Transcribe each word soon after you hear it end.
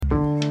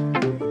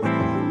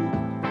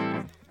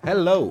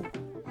Hello!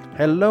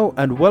 Hello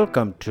and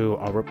welcome to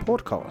our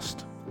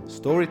podcast.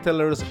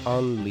 Storytellers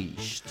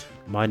Unleashed.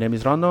 My name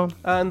is Ranno.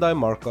 And I'm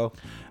Marco.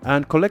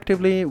 And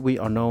collectively we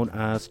are known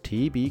as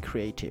TB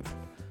Creative.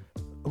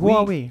 Who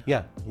are we?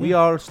 We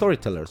are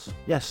storytellers.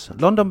 Yes,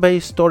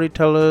 London-based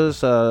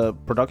storytellers,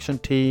 production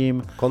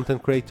team.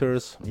 Content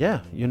creators.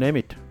 Yeah, you name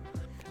it.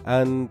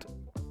 And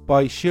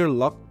by sheer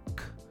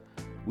luck,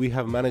 we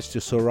have managed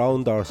to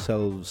surround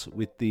ourselves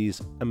with these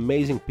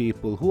amazing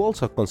people who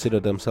also consider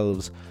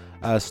themselves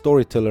as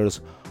storytellers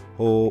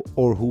or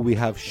who we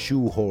have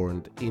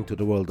shoehorned into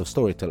the world of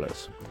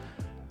storytellers.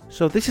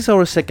 So this is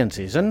our second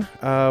season.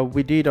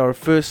 We did our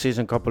first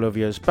season a couple of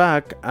years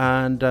back,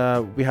 and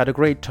we had a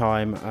great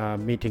time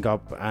meeting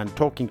up and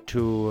talking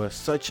to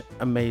such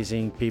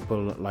amazing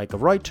people like a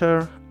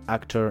writer,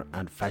 actor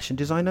and fashion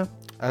designer.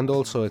 And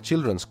also a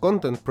children's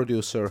content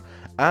producer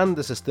and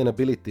a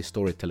sustainability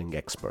storytelling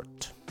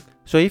expert.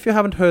 So if you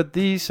haven't heard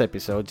these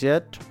episodes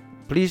yet,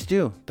 please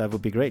do. That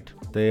would be great.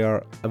 They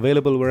are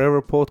available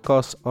wherever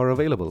podcasts are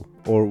available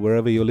or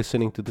wherever you're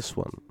listening to this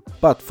one.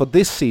 But for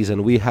this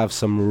season, we have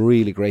some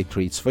really great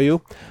treats for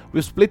you.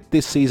 We've split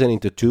this season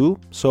into two,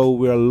 so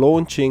we are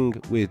launching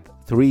with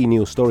 3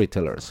 new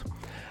storytellers.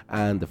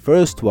 And the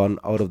first one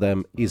out of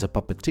them is a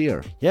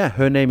puppeteer. Yeah,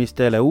 her name is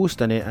Teele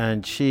Uustani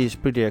and she's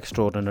pretty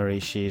extraordinary.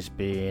 She's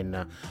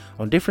been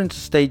on different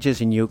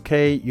stages in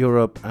UK,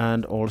 Europe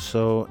and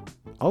also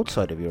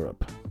outside of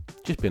Europe.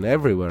 She's been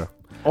everywhere.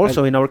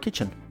 Also in our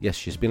kitchen. Yes,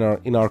 she's been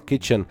in our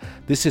kitchen.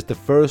 This is the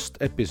first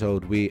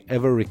episode we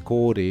ever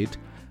recorded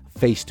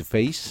face to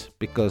face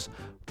because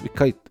we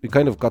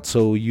kind of got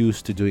so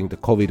used to doing the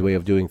COVID way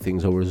of doing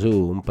things over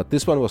Zoom. But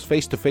this one was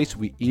face to face.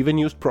 We even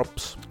used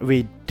props.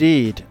 We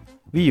did.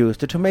 We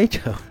used a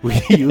tomato.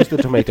 We used a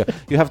tomato.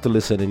 You have to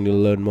listen and you'll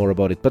learn more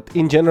about it. But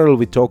in general,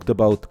 we talked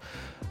about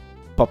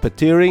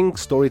puppeteering,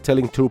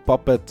 storytelling through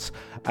puppets,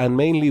 and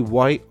mainly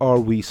why are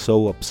we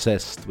so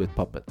obsessed with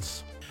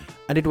puppets.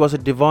 And it was a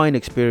divine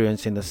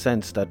experience in the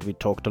sense that we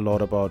talked a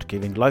lot about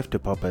giving life to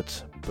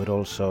puppets, but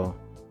also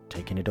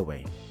taking it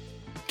away.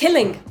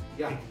 Killing.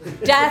 Yeah.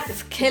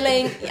 Death,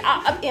 killing.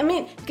 I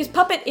mean, because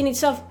puppet in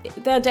itself,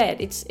 they're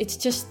dead. It's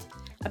just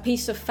a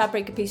piece of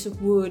fabric, a piece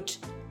of wood,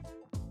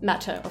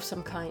 matter of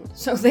some kind.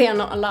 So they are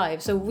not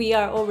alive. So we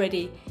are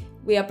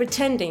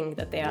pretending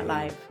that they are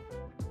alive.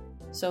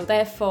 So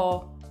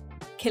therefore,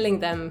 killing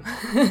them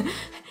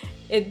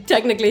it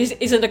technically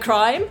isn't a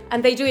crime.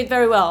 And they do it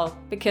very well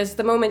because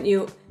the moment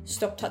you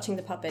stop touching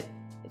the puppet,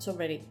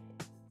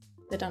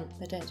 they're done,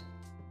 they're dead.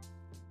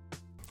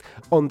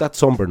 On that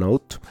somber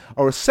note,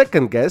 our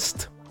second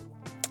guest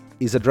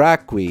is a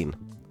drag queen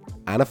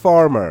and a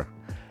farmer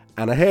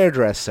and a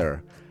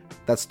hairdresser.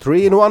 That's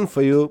 3 in 1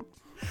 for you.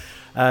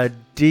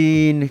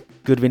 Dean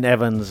Goodwin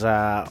Evans,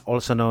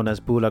 also known as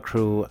Bula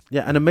Crew.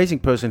 Yeah, an amazing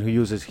person who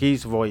uses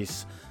his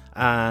voice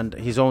and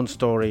his own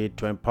story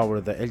to empower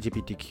the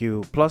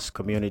LGBTQ plus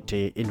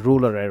community in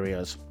rural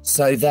areas.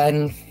 So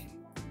then,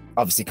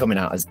 obviously coming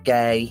out as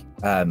gay,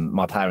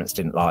 my parents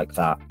didn't like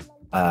that.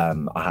 I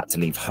had to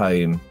leave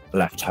home,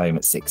 left home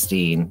at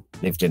 16,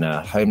 lived in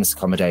a homeless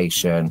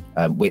accommodation,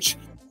 which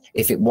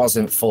if it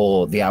wasn't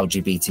for the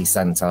LGBT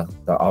centre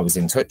that I was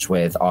in touch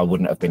with, I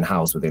wouldn't have been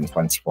housed within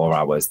 24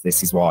 hours.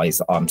 This is why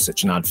I'm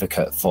such an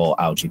advocate for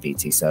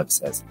LGBT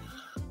services.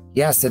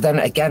 Yeah, so then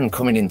again,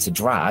 coming into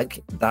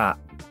drag, that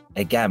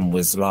again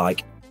was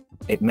like,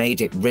 it made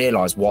it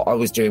realise what I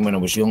was doing when I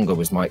was younger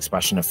was my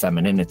expression of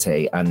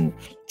femininity, and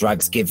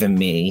drag's given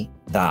me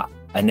that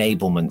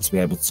enablement to be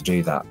able to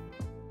do that.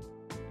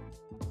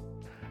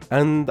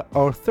 And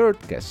our third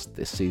guest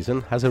this season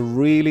has a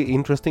really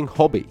interesting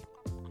hobby,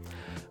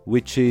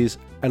 which is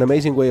an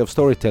amazing way of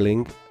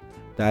storytelling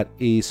that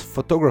is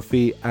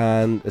photography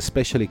and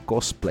especially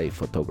cosplay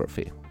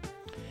photography.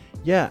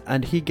 Yeah,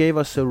 and he gave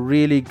us a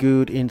really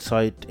good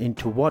insight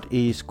into what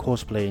is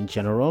cosplay in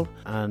general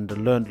and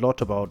learned a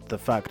lot about the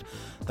fact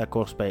that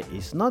cosplay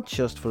is not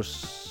just for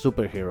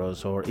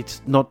superheroes, or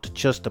it's not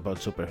just about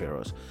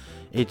superheroes.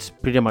 It's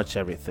pretty much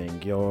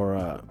everything.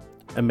 Your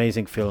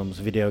amazing films,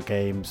 video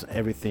games,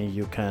 everything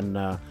you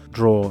can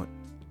draw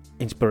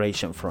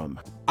inspiration from.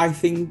 I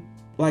think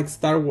like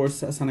Star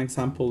Wars as an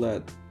example,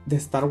 that the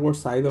Star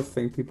Wars side of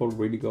things, people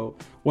really go,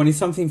 when it's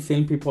something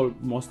film, people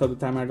most of the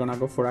time are gonna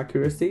go for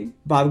accuracy,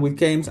 but with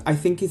games I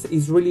think it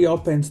really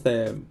opens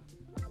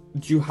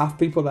you have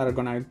people that are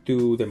gonna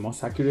do the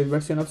most accurate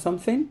version of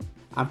something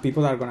and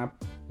people that are gonna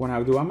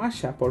wanna do a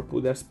mashup or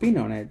put their spin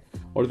on it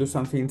or do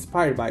something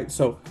inspired by it.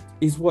 So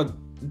it's what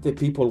the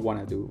people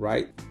wanna do,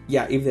 right?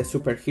 Yeah, if the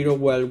superhero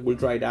world will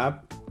dry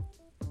up,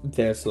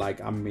 there's like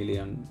a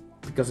million,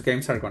 because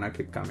games are gonna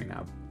keep coming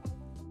up.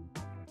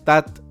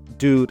 That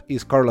dude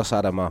is Carlos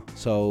Adama,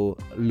 so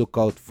look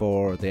out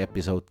for the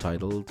episode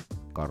titled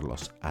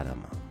Carlos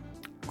Adama.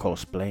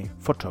 Cosplay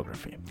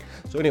photography.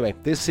 So anyway,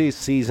 this is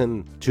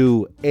season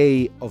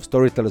 2A of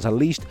Storytellers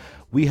Unleashed.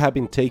 We have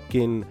been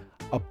taking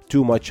up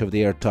too much of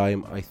the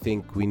airtime. I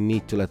think we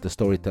need to let the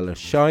storytellers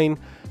shine.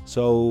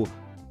 So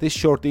this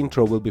short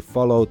intro will be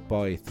followed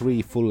by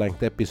 3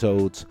 full-length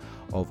episodes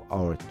of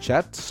our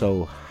chat.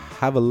 So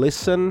have a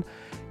listen.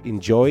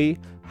 enjoy,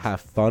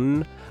 have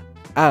fun,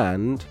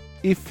 and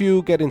if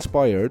you get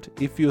inspired,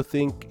 if you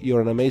think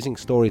you're an amazing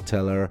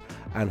storyteller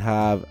and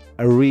have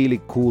a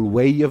really cool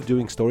way of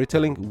doing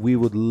storytelling, we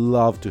would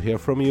love to hear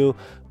from you.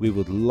 We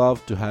would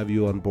love to have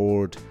you on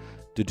board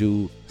to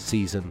do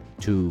Season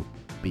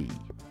 2B.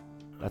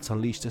 Let's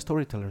unleash the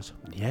storytellers.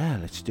 Yeah,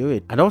 let's do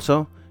it. And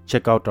also,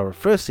 check out our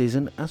first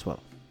season as well.